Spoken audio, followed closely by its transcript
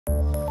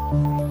Hi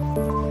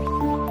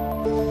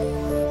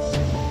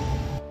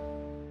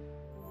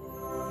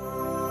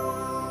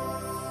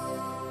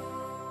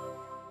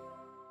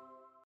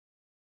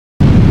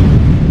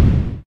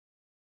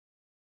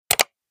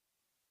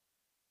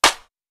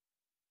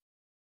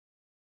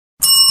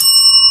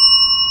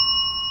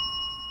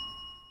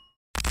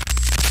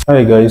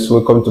guys,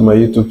 welcome to my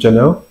YouTube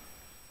channel.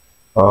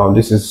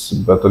 This is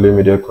Batole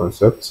Media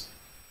Concept.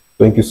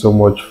 Thank you so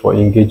much for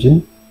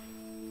engaging.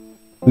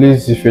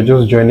 Please, if you're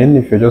just joining,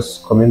 if you're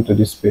just coming to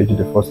this page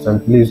the first time,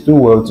 please do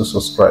well to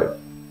subscribe.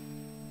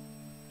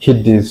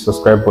 Hit the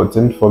subscribe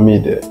button for me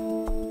there.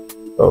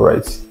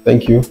 Alright,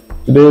 thank you.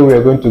 Today we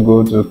are going to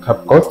go to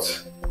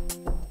Capcut.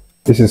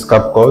 This is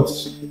Capcut,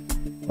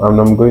 and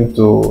I'm going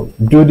to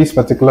do this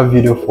particular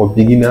video for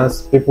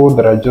beginners, people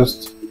that are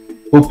just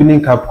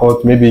opening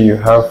Capcut. Maybe you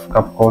have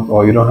Capcut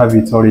or you don't have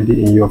it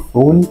already in your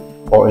phone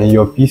or in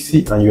your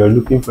PC, and you're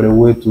looking for a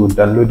way to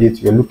download it.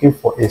 You're looking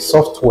for a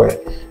software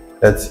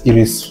that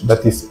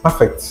is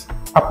perfect,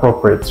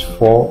 appropriate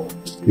for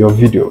your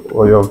video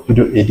or your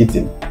video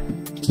editing.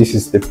 This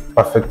is the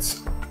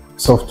perfect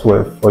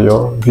software for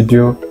your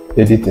video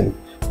editing,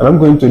 and I'm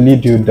going to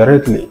lead you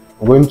directly.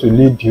 I'm going to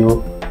lead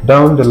you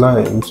down the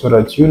line so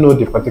that you know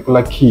the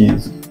particular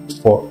keys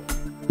for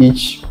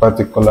each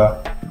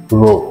particular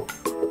row.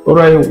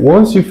 Alright,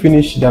 once you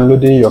finish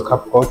downloading your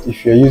Capcut,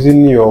 if you're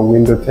using your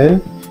Windows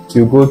 10,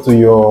 you go to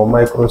your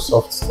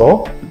Microsoft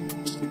Store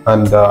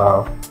and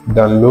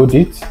download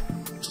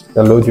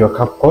your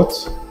Capcut.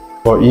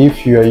 Or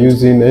if you are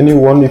using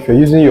if you're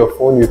using your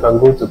phone, you can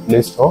go to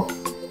Play Store.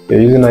 If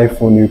you're using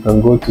iPhone, you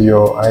can go to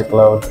your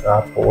iCloud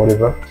app or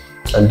whatever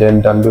and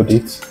then download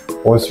it.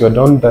 Once you're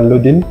done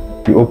downloading,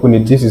 you open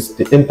it. This is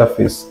the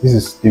interface, this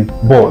is the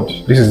board,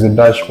 this is the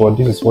dashboard,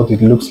 this is what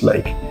it looks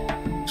like.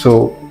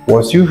 So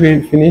once you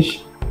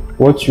finish,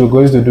 what you're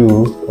going to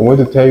do, I'm going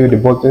to tell you the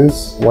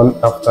buttons one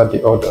after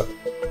the other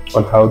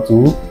on how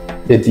to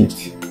edit.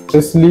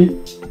 Firstly,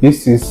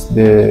 this is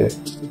the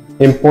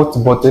import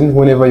button.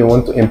 Whenever you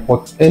want to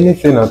import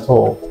anything at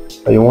all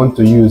that you want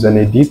to use and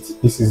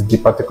edit, this is the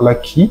particular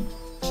key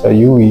that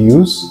you will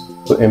use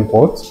to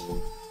import.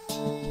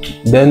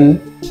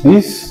 Then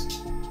this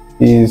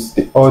is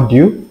the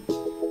audio,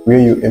 where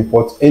you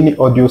import any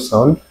audio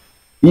sound,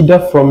 either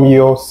from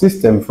your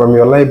system, from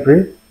your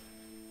library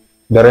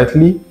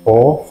directly,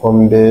 or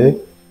from the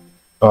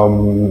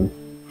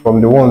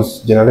ones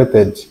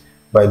generated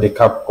by the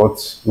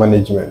Capcut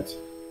management.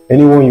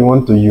 Anyone you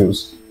want to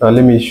use. Now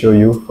let me show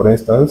you. For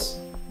instance,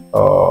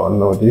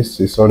 no, this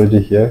is already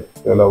here,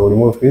 so I will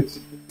remove it.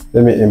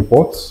 Let me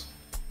import.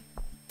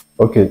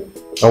 Okay,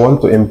 I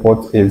want to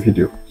import a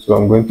video, so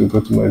I'm going to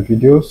go to my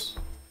videos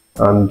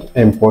and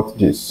import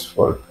this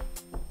for.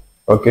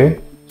 Okay,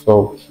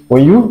 so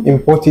when you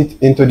import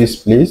it into this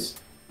place,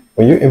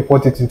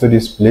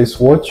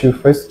 what you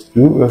first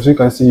do, as you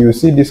can see, you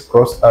see this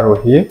cross arrow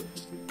here.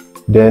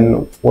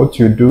 Then what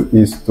you do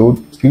is to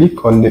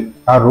click on the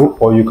arrow,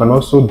 or you can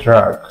also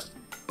drag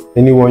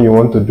anyone you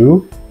want to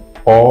do,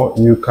 or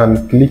you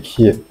can click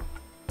here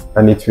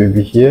and it will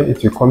be here.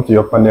 It will come to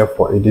your panel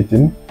for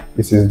editing.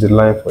 This is the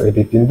line for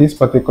editing. This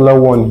particular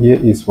one here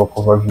is for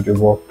cover video,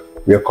 but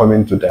we are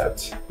coming to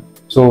that.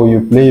 So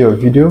you play your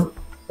video.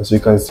 As you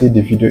can see,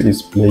 the video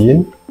is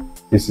playing.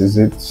 This is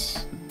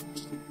it.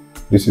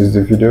 This is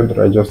the video that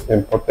I just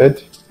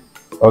imported.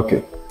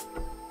 Okay.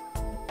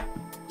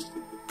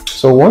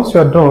 So once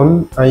you are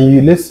done,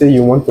 and let's say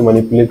you want to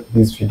manipulate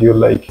this video,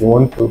 like you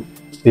want to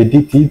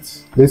edit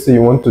it, let's say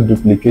you want to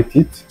duplicate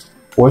it,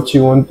 what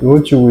you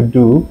would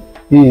do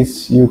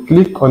is you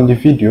click on the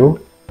video,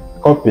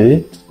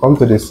 copy, come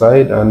to the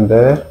side and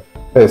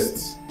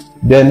paste.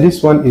 Then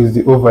this one is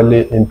the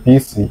overlay in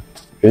PC.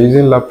 If you're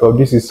using laptop,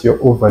 this is your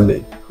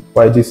overlay.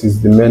 Why? This is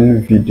the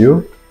main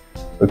video.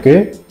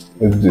 Okay,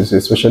 this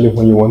especially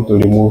when you want to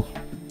remove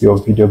your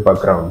video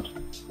background.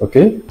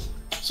 Okay,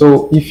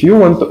 so if you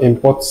want to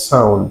import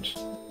sound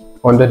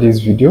under this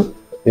video,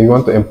 if you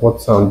want to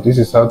import sound, this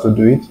is how to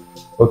do it.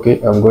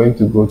 Okay, I'm going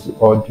to go to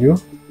audio,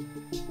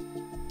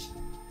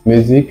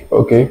 music.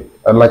 Okay,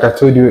 and like I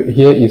told you,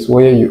 here is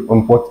where you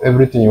import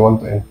everything you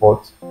want to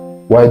import.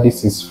 Why?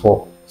 This is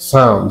for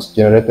sounds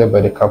generated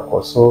by the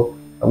Capcut. So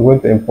I'm going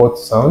to import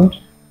sound.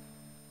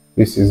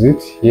 This is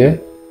it here.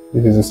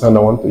 This is the sound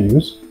I want to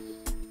use.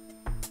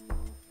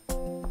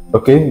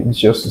 Okay, it's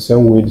just the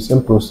same way, the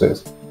same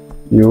process.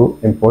 You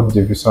import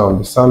the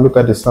sound. Look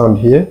at the sound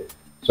here.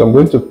 So I'm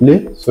going to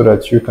play so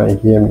that you can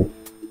hear me.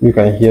 You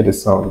can hear the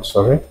sound,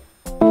 sorry.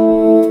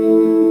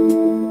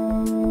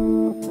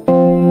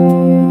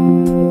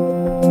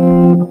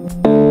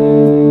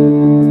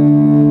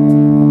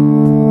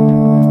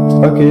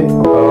 Okay,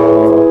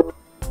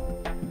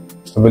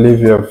 I believe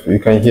you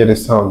can hear the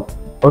sound.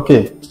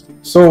 Okay,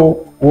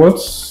 so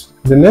what's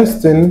the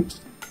next thing?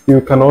 You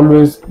can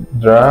always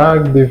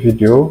drag the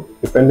video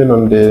depending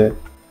on the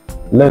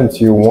length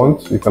you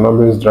want. You can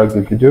always drag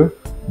the video.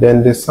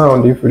 Then the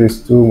sound, if it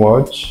is too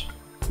much,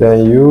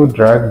 then you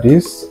drag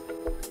this.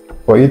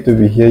 For it to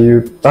be here,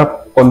 you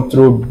tap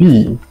Ctrl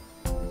B,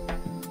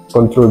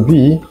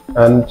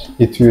 and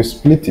it will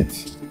split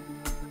it.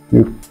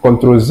 You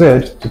Control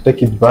Z to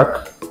take it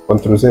back,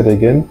 Control Z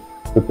again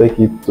to take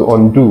it to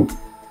undo.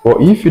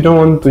 But if you don't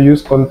want to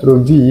use Control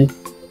V,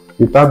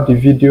 you tap the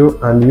video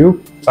and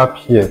you tap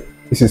here.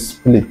 This is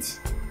split.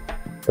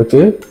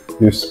 Okay,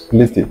 you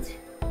split it.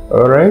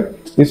 All right,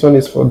 this one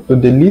is for to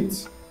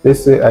delete.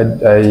 Let's say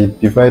I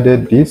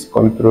divided this,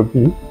 Control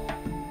V.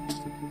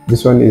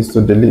 This one is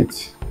to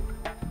delete.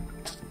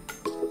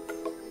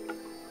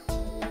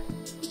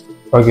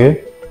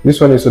 Okay, this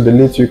one is to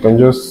delete. You can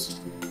just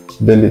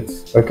delete.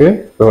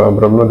 Okay, so I'm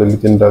not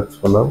deleting that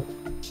for now.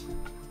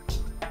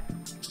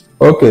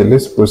 Okay,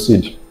 let's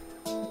proceed.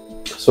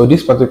 So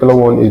this particular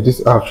one is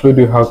this. I've showed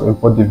you how to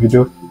import the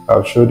video.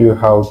 I've showed you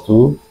how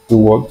to do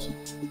what?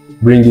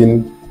 Bring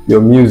in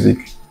your music.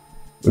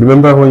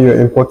 Remember, when you're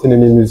importing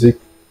any music,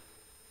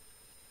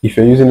 if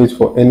you're using it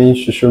for any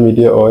social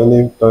media or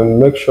anything,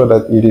 make sure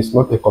that it is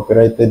not a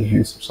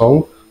copyrighted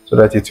song, so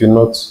that it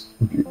will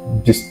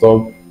not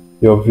disturb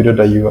your video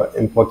that you are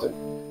importing.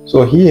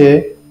 So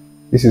here,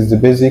 this is the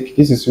basic.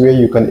 This is where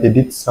you can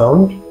edit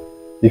sound.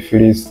 If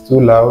it is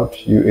too loud,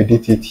 you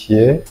edit it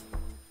here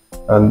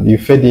and you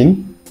fade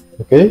in.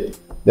 Okay,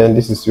 then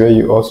this is where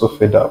you also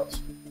fade out.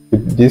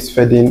 This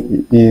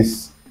fading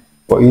is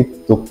for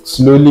it to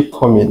slowly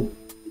come in,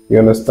 you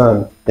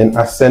understand, in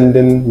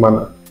ascending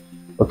manner.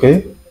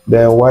 Okay,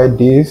 then why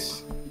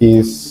this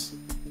is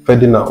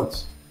fading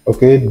out,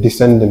 okay,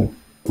 descending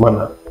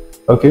manner.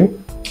 Okay,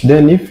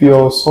 then if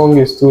your song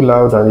is too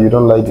loud and you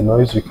don't like the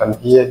noise, you can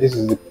hear this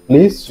is the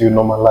place you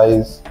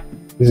normalize.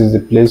 This is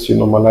the place you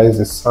normalize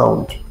the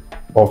sound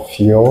of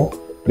your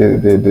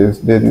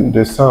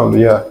the sound,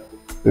 yeah,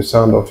 the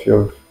sound of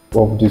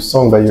the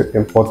song that you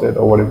imported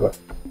or whatever.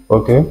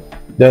 Okay,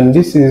 then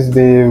this is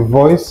the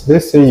voice.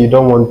 Let's say you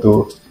don't want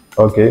to,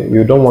 okay,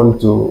 you don't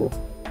want to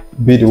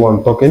be the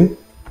one talking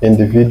in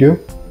the video,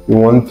 you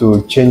want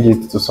to change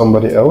it to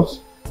somebody else.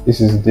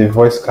 This is the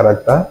voice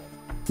character.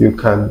 You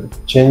can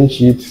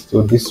change it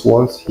to this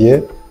ones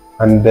here,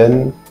 and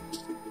then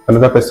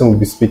another person will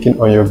be speaking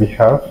on your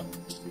behalf.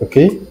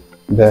 Okay,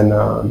 then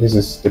this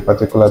is the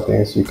particular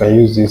things you can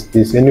use.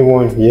 This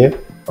anyone here.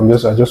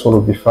 I just want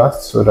to be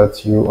fast so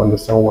that you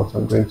understand what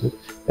I'm going to.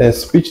 And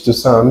speech to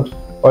sound,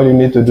 all you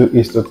need to do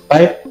is to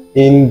type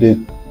in the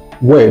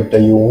word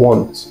that you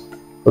want.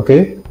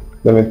 Okay,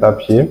 let me tap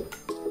here.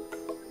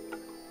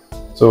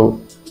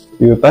 So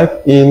you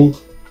type in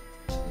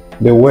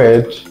the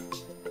word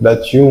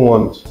that you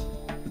want.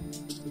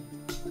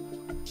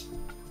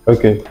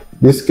 Okay,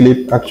 this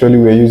clip actually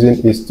we're using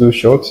is too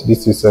short.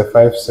 This is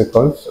 5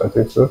 seconds, I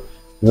think so.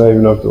 It's not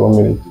even up to 1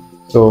 minute.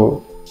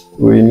 So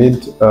we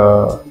need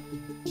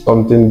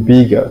something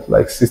bigger,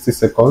 like 60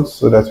 seconds,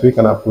 so that we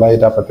can apply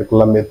that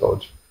particular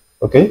method.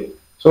 Okay,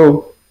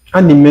 so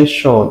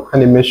animation,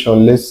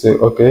 let's say,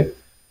 okay,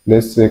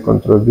 let's say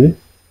Control B.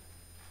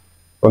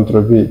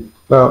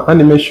 Now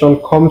animation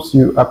comes,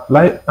 you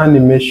apply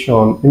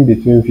animation in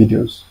between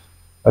videos,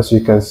 as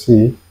you can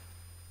see,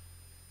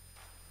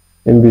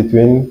 in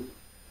between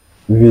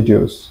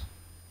videos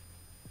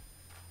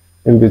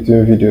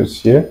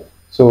here.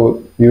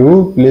 So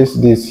you place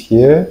this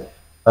here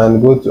and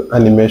go to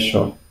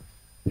animation.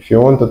 If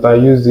you want to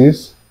use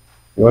this,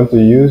 you want to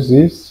use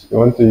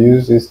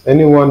this,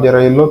 anyone, there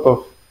are a lot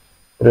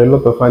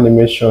of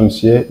animations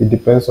here. It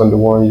depends on the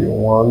one you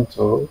want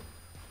to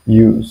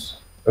use.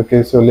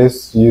 Okay, so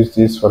let's use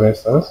this for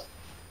instance.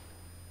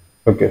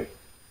 Okay,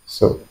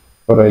 so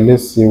all right,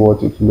 let's see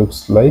what it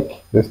looks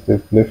like. Let's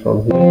play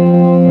from here.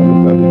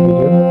 Look at the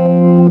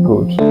video.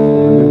 Good.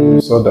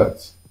 You saw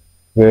that.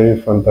 Very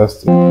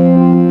fantastic.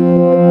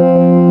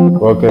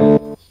 Okay,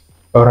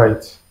 all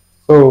right,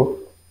 so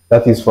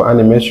that is for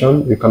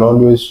animation. You can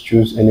always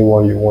choose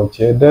anyone you want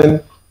here.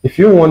 Then if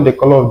you want the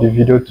color of the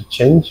video to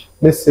change,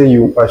 let's say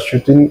you are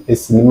shooting a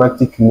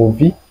cinematic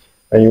movie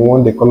and you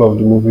want the color of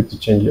the movie to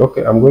change.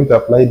 Okay, I'm going to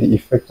apply the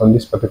effect on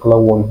this particular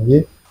one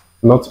here,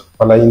 not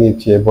applying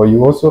it here, but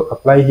you also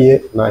apply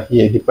here and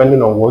here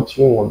depending on what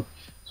you want.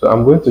 So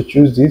I'm going to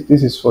choose this.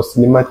 This is for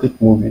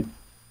cinematic movie.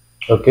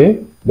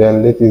 Okay,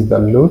 then let it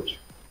download.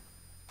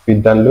 If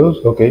it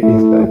downloads, okay, it's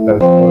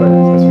that. Alright,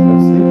 as you can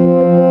see,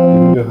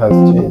 the video has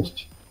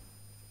changed.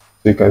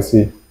 So you can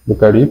see,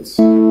 look at it,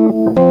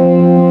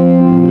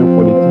 video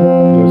quality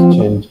just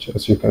changed,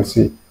 as you can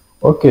see.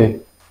 Okay,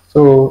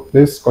 so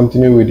let's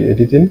continue with the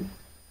editing.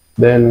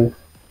 Then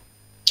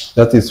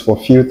that is for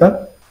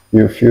filter.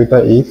 You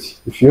filter it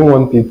if you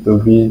want it to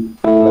be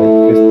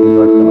like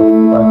festival kind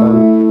of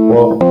pattern.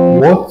 Well,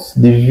 what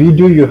the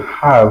video you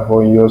have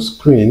on your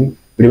screen,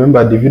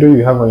 remember the video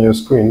you have on your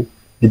screen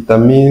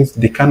determines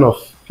the kind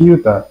of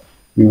filter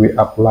you will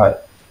apply.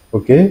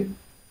 Okay,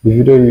 the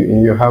video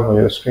you have on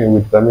your screen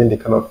will determine the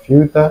kind of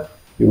filter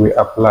you will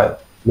apply.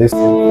 Let's say,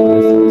 for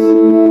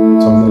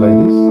instance, something like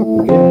this.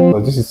 Okay,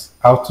 because this is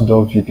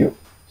outdoor video,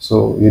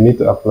 so you need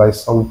to apply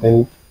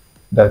something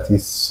that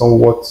is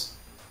somewhat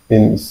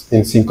in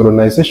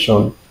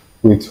synchronization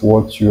with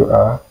what you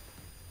are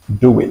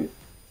doing.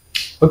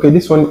 Okay,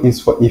 this one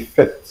is for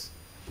effect.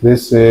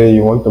 Let's say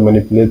you want to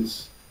manipulate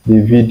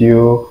the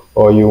video,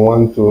 or you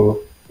want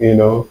to, you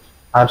know,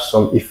 add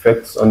some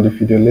effects on the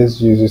video.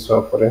 Let's use this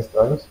one for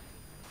instance.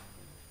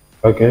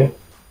 Okay.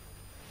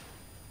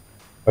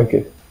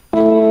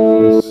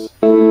 Yes.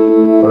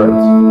 All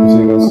right, as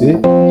you can see, so you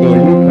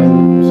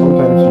can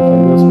sometimes you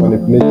can just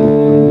manipulate it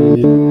to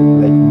be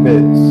like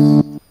birds.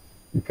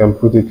 You can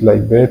put it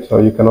like birds,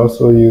 or you can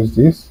also use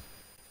this,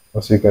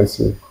 as you can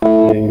see.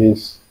 Here it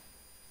is.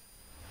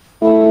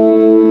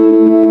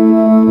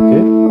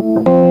 Okay,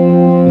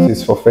 this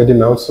is for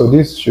fading out, so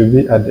this should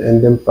be at the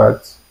ending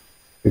part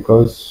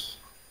because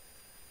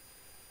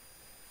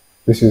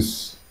this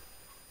is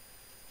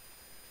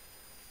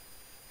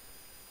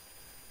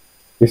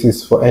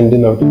for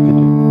ending of the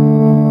video.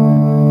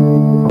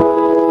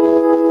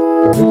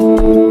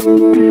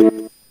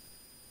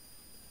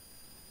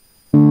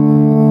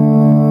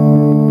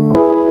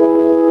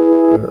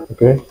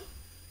 Okay,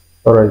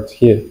 all right,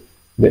 here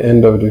the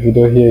end of the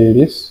video. Here it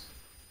is.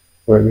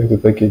 We're going to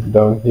take it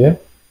down here,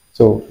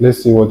 so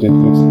let's see what it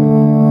looks like.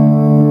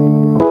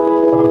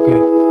 Okay,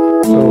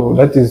 so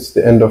that is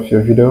the end of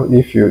your video.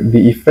 If you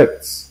the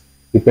effects,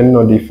 depending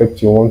on the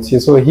effect you want here,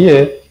 so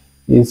here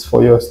is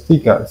for your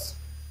stickers.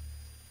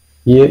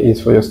 Here is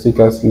for your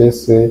stickers.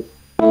 Let's say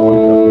I want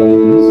to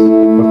apply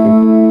this.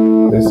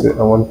 Okay, let's say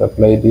I want to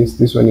apply this.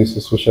 This one is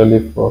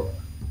especially for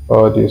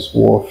all these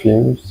war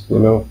films, you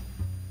know,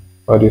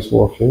 all these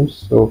war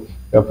films. So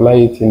you apply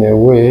it in a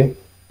way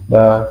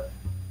that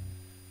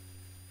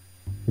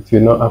it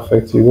will not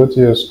affect you. Go to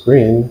your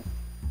screen,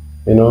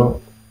 you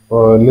know,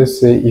 or let's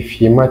say if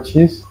he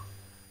matches,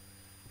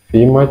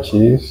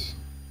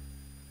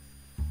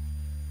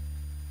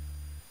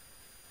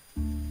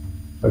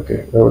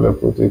 okay, where would I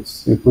put it?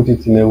 You put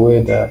it in a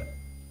way that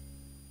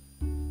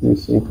you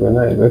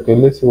synchronize. Okay,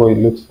 let's see what it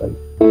looks like.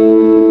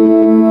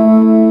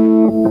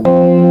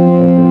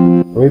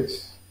 Wait,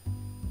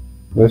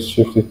 let's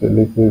shift it a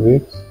little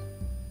bit.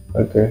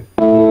 Okay.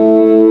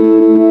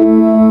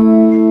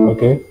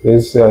 Okay,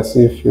 let's say as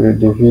if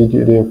the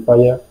video, the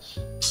fire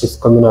is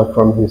coming up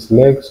from his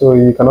leg. So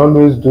you can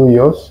always do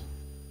yours,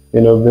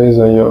 you know, based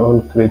on your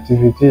own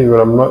creativity. But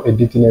I'm not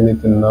editing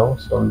anything now,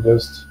 so I'm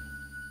just.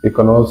 You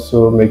can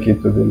also make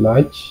it to be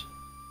large,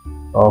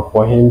 or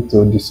for him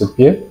to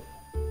disappear.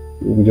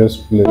 You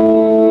just play.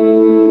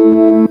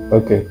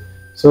 Okay,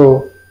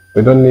 so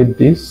we don't need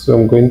this, so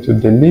I'm going to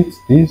delete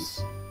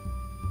this.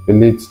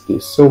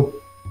 So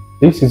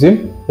this is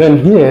it. Then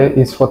here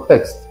is for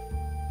text,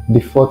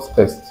 default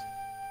text.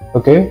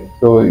 Okay,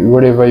 so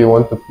wherever you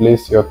want to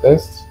place your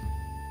text,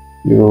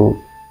 you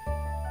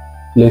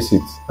place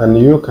it, and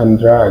you can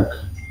drag,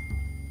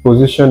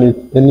 position it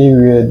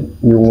anywhere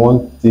you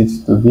want it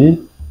to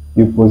be.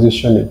 You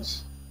position it.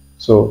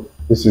 So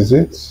this is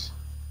it.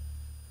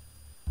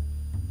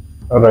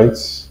 All right,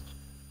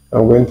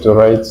 I'm going to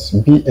write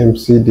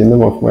BMC, the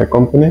name of my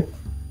company,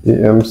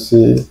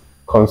 BMC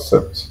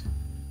Concept.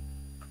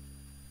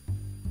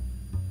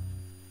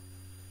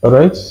 All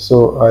right,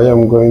 so I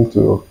am going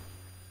to,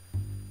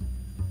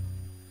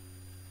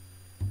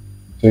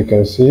 you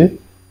can see,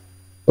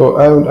 so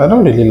I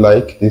don't really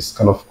like this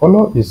kind of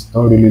color. It's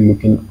not really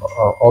looking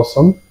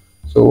awesome.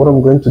 So what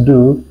I'm going to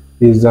do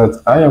is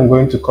that I am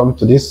going to come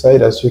to this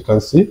side. As you can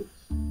see,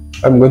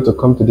 I'm going to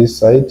come to this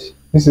side.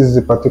 This is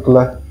the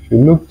particular, if you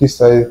look this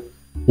side,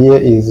 here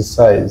is the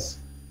size.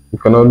 You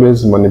can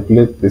always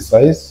manipulate the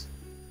size,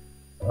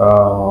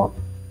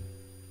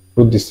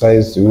 put the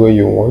size the way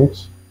you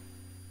want.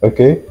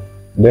 Okay,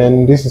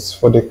 then this is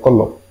for the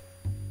color.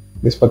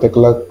 This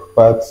particular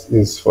part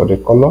is for the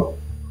color,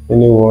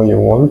 anyone you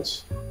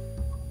want.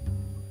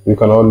 You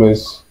can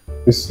always,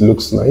 this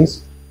looks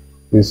nice,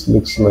 this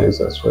looks nice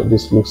as well,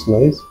 this looks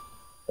nice.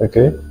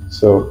 Okay,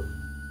 so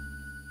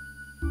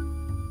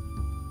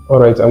all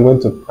right, I'm going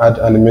to add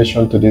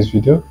animation to this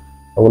video.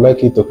 I would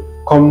like it to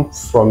come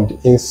from the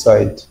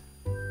inside,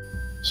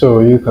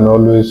 so you can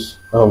always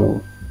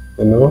you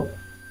know,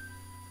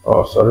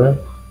 oh sorry,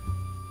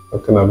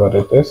 talking about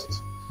the test.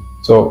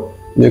 So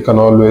you can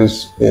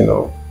always, you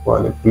know,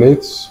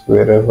 manipulate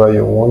wherever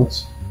you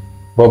want.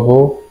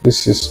 Bubble,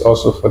 this is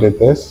also for the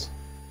test.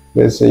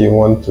 Let's say you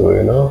want to,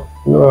 you know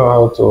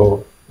how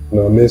to, you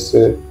know, let's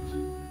say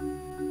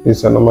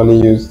this, I normally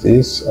use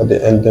this at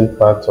the ending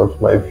part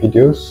of my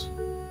videos.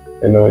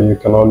 You know, you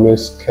can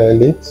always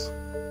scale it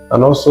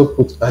and also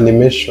put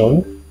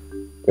animation.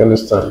 You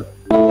understand?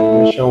 The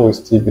animation will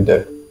still be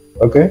there.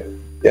 Okay,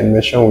 the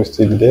animation will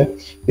still be there.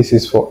 This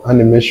is for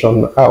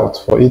animation out,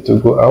 for it to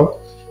go out.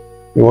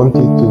 You want it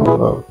to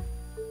go out,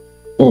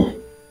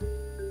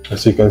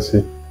 as you can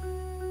see.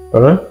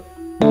 All right.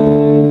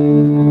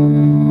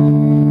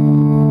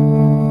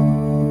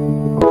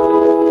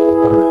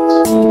 All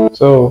right.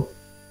 So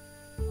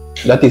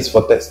that is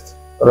for test.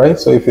 All right.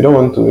 So if you don't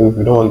want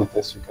the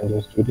test, you can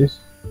just do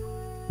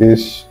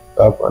this,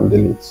 tap and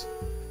delete.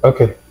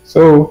 Okay.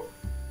 So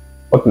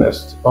what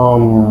next?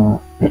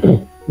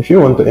 If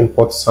you want to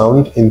import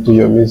sound into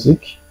your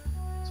music,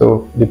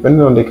 so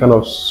depending on the kind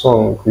of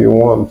song you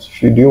want,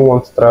 if you do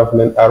want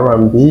traveling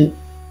R&B,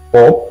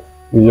 pop,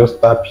 you just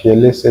tap here.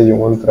 Let's say you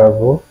want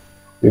travel,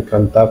 you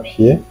can tap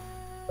here,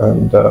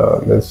 and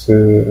let's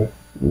say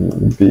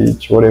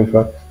beach,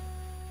 whatever.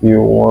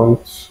 you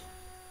want,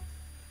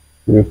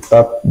 you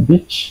tap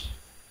beach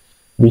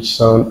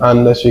sound,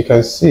 and as you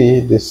can see,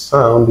 the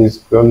sound is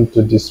going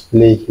to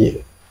display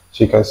here.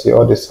 So you can see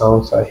all the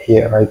sounds are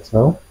here right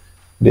now.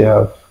 They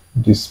have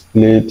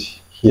displayed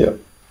here.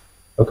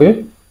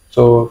 Okay,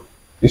 so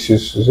this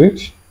is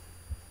it.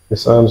 The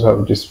sounds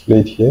have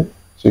displayed here,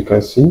 so you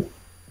can see.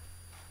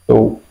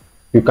 So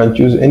you can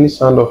choose any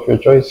sound of your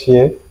choice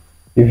here.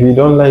 If you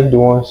don't like the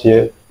ones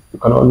here, you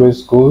can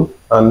always go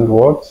and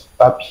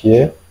tap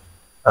here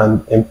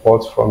and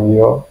import from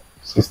your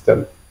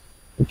system.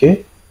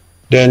 Okay,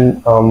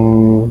 then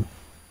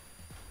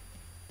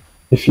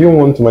if you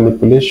want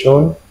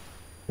manipulation,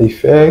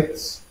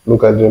 effects,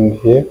 look at them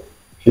here: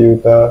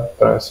 filter,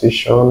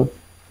 transition,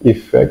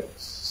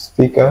 effects,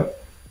 sticker.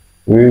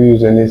 We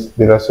use any,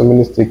 there are so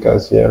many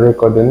stickers here: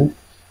 recording,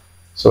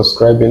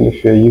 subscribing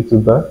if you're a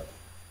YouTuber,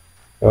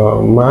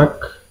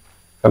 mark,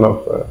 kind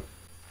of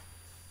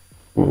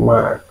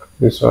mark.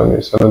 This one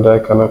is another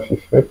kind of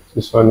effect.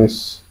 This one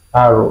is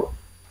arrow.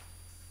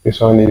 This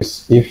one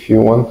is if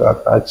you want to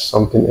attach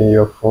something in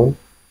your phone.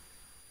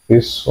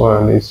 This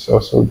one is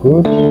also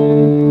good,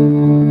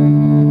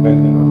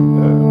 depending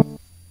on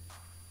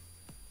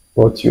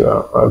what you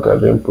are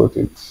going to put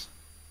it.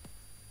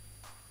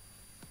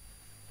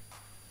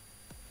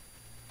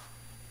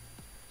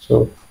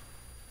 So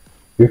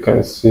you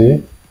can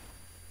see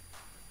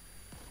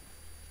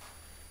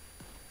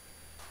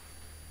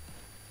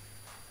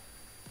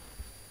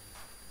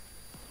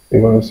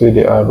you're going to see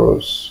the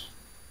arrows.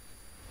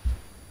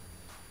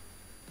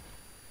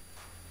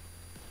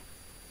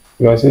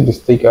 You can see the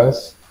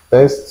stickers,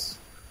 tests,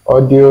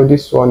 audio.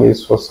 This one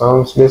is for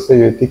sounds. Let's say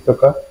you're a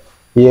TikToker.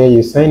 Here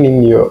you sign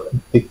in your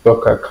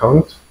TikTok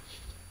account.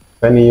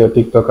 Sign in your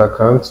TikTok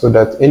account so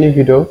that any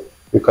video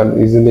you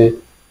can easily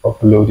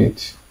upload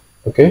it.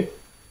 Okay.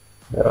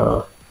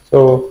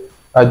 So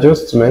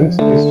adjustment.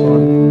 This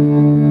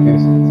one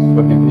is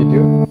for the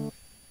video.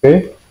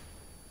 Okay.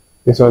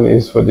 This one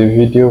is for the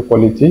video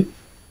quality.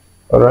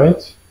 All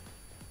right.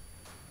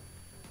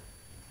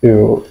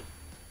 So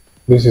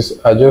this is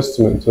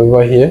adjustment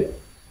over here.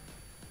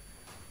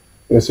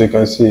 As you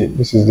can see,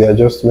 this is the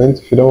adjustment.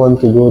 If you don't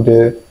want to go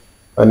there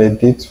and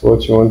edit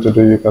what you want to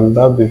do, you can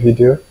tap the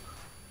video.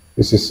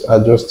 This is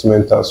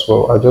adjustment as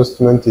well.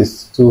 Adjustment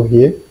is two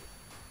here.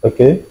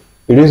 Okay.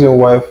 The reason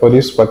why for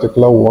this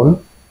particular one,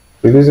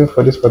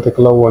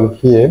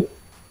 here,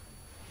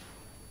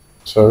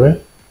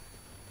 sorry.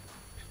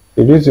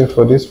 The reason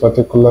for this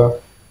particular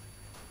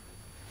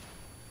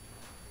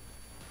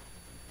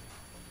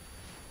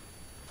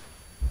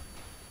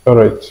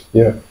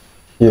here.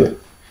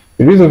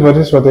 The reason for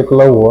this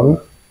particular one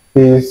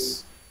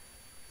is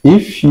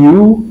if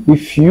you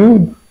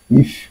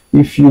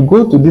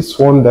go to this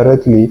one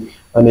directly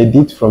and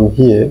edit from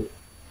here,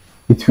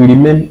 it will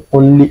remain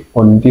only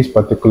on this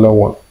particular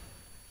one.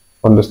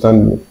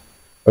 Understand me?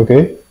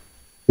 Okay?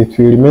 It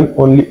will remain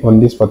only on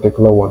this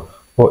particular one.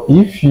 But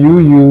if you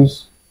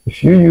use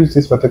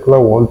this particular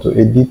one to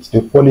edit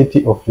the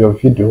quality of your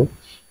video,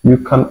 you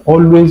can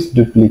always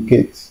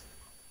duplicate.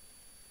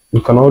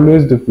 You can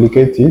always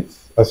duplicate it,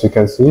 as you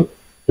can see,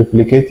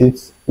 duplicate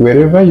it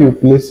wherever you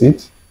place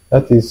it.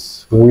 That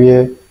is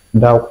where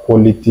that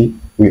quality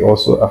will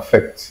also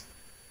affect.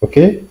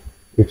 Okay,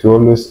 it will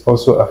always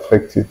also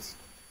affect it.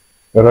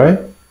 All right,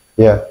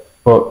 yeah.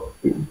 But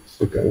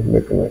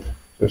okay.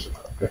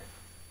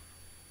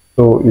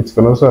 So it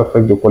can also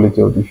affect the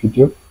quality of the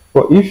video.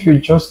 But if you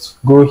just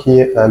go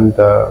here and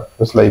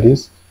just like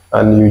this,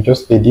 and you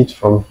just edit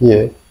from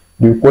here,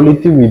 the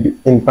quality will be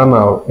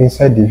internal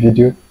inside the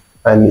video,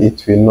 and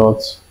it will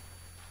not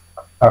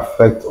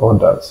affect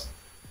others.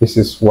 This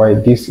is why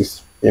this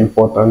is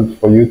important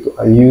for you to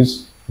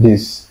use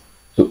this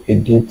to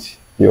edit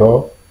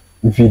your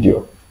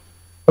video.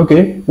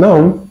 Okay,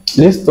 now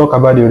let's talk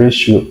about the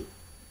ratio.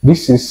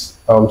 This is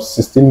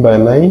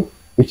 16:9,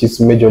 which is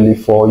majorly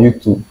for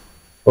YouTube.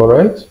 All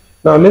right,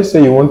 now let's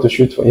say you want to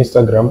shoot for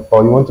Instagram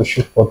or you want to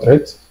shoot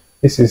portrait.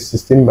 This is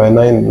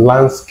 16:9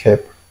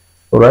 landscape.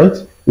 All right,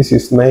 this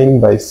is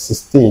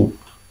 9:16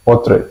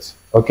 portrait.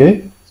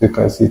 Okay, so you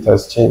can see it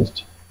has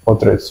changed,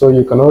 portrait. So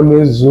you can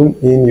always zoom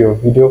in your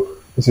video.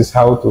 This is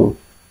how to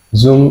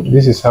zoom.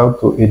 This is how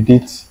to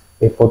edit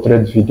a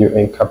portrait video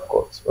in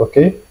Capcut.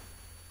 Okay,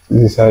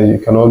 this is how you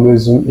can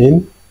always zoom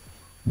in.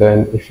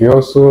 Then if you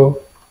also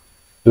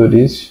do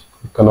this,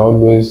 you can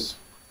always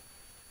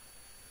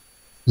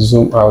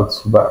zoom out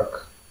back.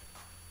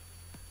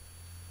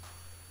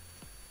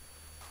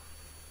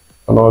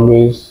 And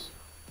always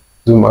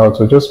zoom out.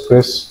 So just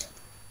press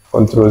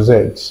Ctrl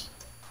Z.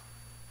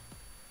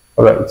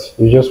 Alright,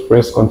 you just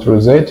press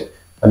Ctrl Z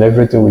and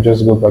everything will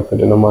just go back to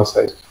the normal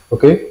size.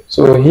 Okay,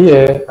 so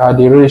here are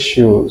the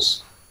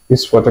ratios.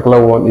 This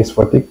particular one is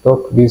for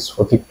TikTok, this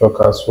for TikTok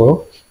as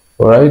well.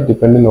 Alright,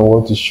 depending on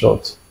what is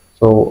short.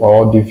 So,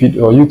 or the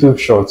video or YouTube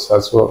shorts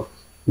as well.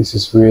 This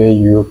is where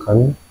you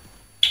can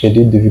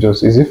edit the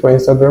videos. Is it for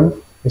Instagram?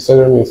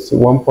 Instagram is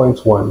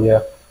 1.1,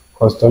 yeah,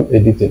 custom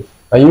editing.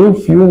 And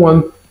if you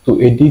want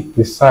to edit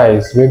the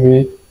size,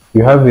 maybe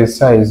you have a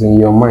size in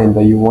your mind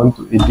that you want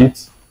to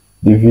edit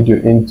the video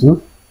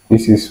into.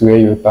 This is where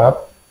you tap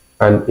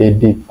and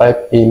edit,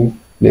 type in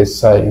the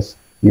size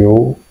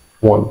you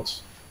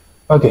want.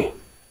 Okay,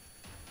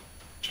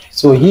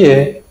 so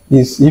here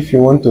is if you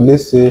want to,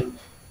 let's say,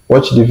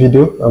 watch the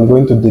video. I'm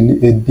going to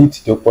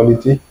edit the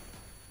quality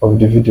of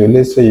the video.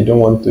 Let's say you don't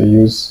want to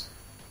use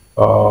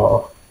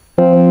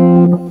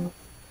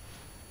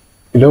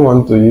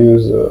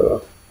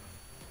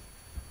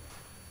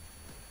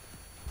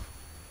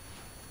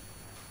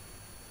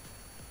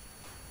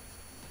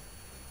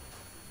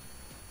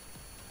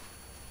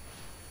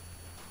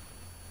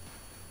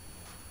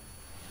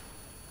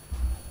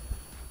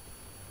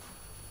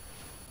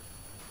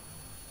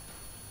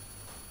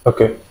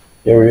okay,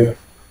 here we are.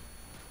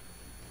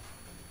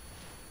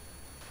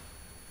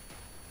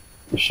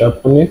 You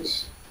sharpen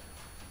it.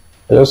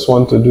 I just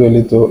want to do a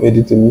little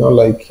editing, not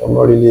like I'm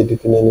not really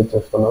editing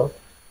anything for now.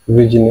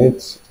 Originate,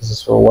 this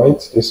is for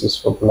white, this is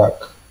for black.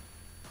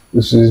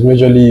 This is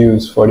majorly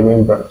used for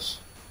remembrance.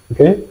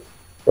 Okay,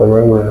 for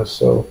remembrance.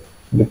 So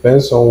it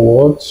depends on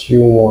what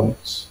you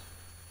want.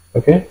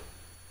 Okay,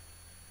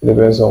 it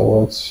depends on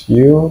what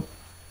you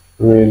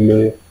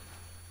really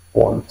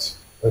want.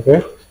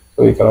 Okay,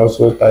 so you can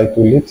also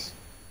title it.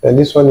 And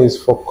this one is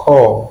for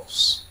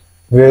curves,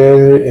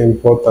 very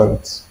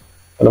important.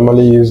 I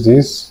normally use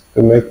this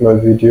to make my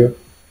video.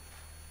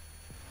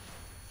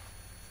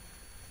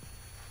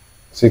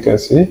 So you can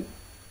see,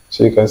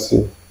 can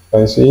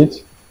you see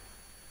it?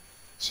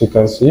 So you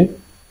can see,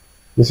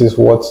 this is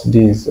what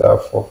these are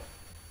for.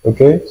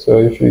 Okay, so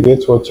if you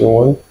get what you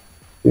want,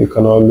 you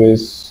can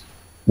always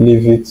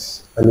leave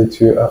it and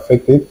it will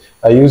affect it.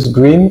 I use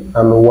green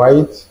and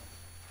white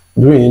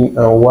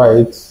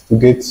to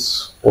get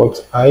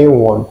what I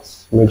want,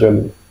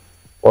 majorly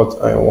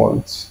what I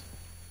want.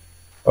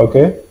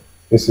 Okay,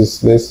 this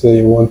is, let's say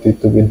you want it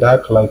to be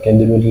dark, like in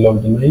the middle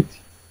of the night.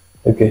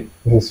 Okay,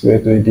 this is where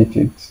to edit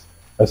it,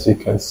 as you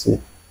can see.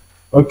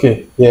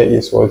 Okay, here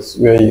is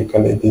where you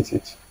can edit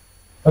it.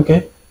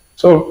 Okay,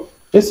 so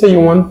let's say you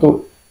want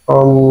to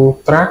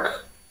track,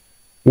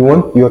 you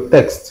want your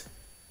text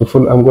to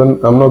follow. I'm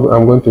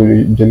going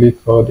to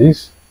delete all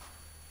this.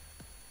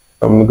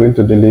 I'm going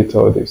to delete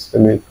all this.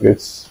 Let me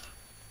create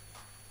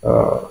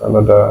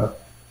another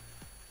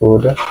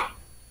folder,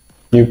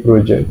 new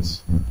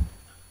project.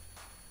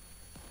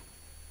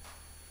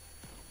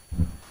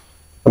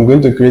 I'm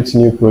going to create a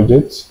new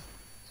project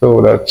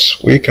so that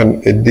we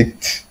can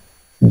edit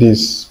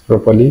this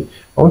properly.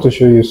 I want to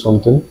show you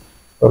something.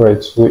 All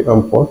right, we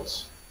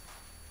import.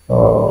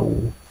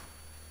 Go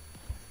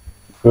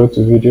to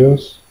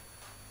videos.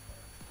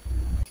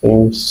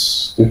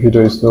 Things. The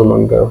video is no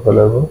longer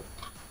available.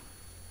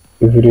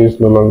 The video is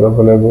no longer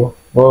available.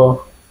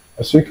 Well,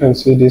 as you can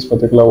see, this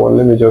particular one,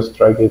 let me just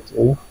drag it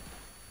in.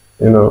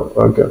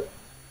 Okay.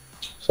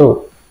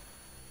 So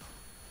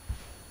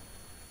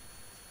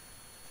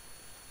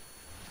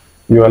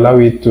you allow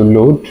it to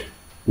load.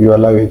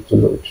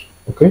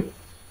 Okay,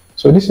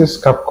 so this is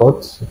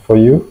Capcut for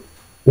you.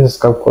 This is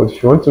Capcut.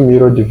 If you want to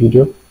mirror the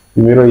video,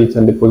 you mirror it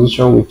and the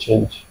position will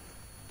change.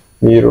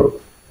 Mirror.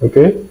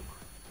 Okay,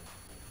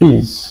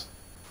 freeze.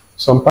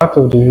 Some part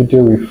of the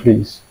video will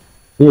freeze.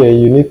 Here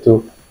you need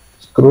to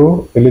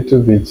scroll a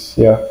little bit.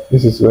 Yeah,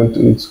 it's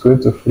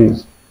going to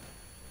freeze.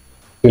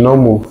 It will not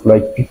move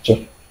like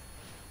picture,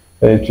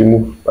 and it will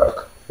move back.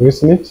 You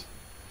see it?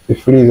 The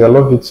freeze. I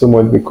love it so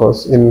much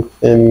because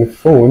in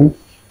phone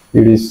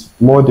it is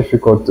more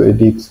difficult to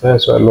edit.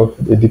 That's why I love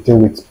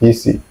editing with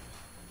PC.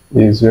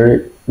 It is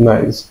very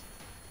nice.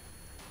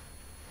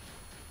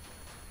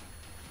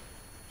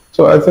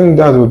 So I think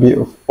that will be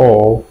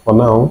all for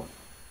now.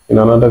 In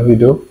another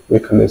video we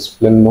can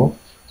explain more.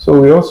 So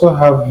we also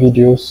have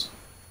videos.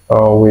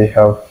 We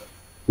have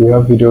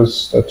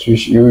videos that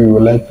you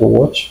would like to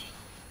watch.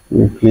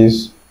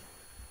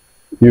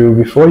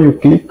 Before you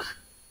click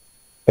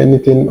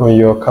anything on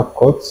your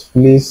Capcut,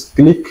 please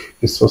click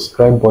the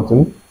subscribe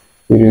button.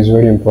 It is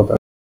very important.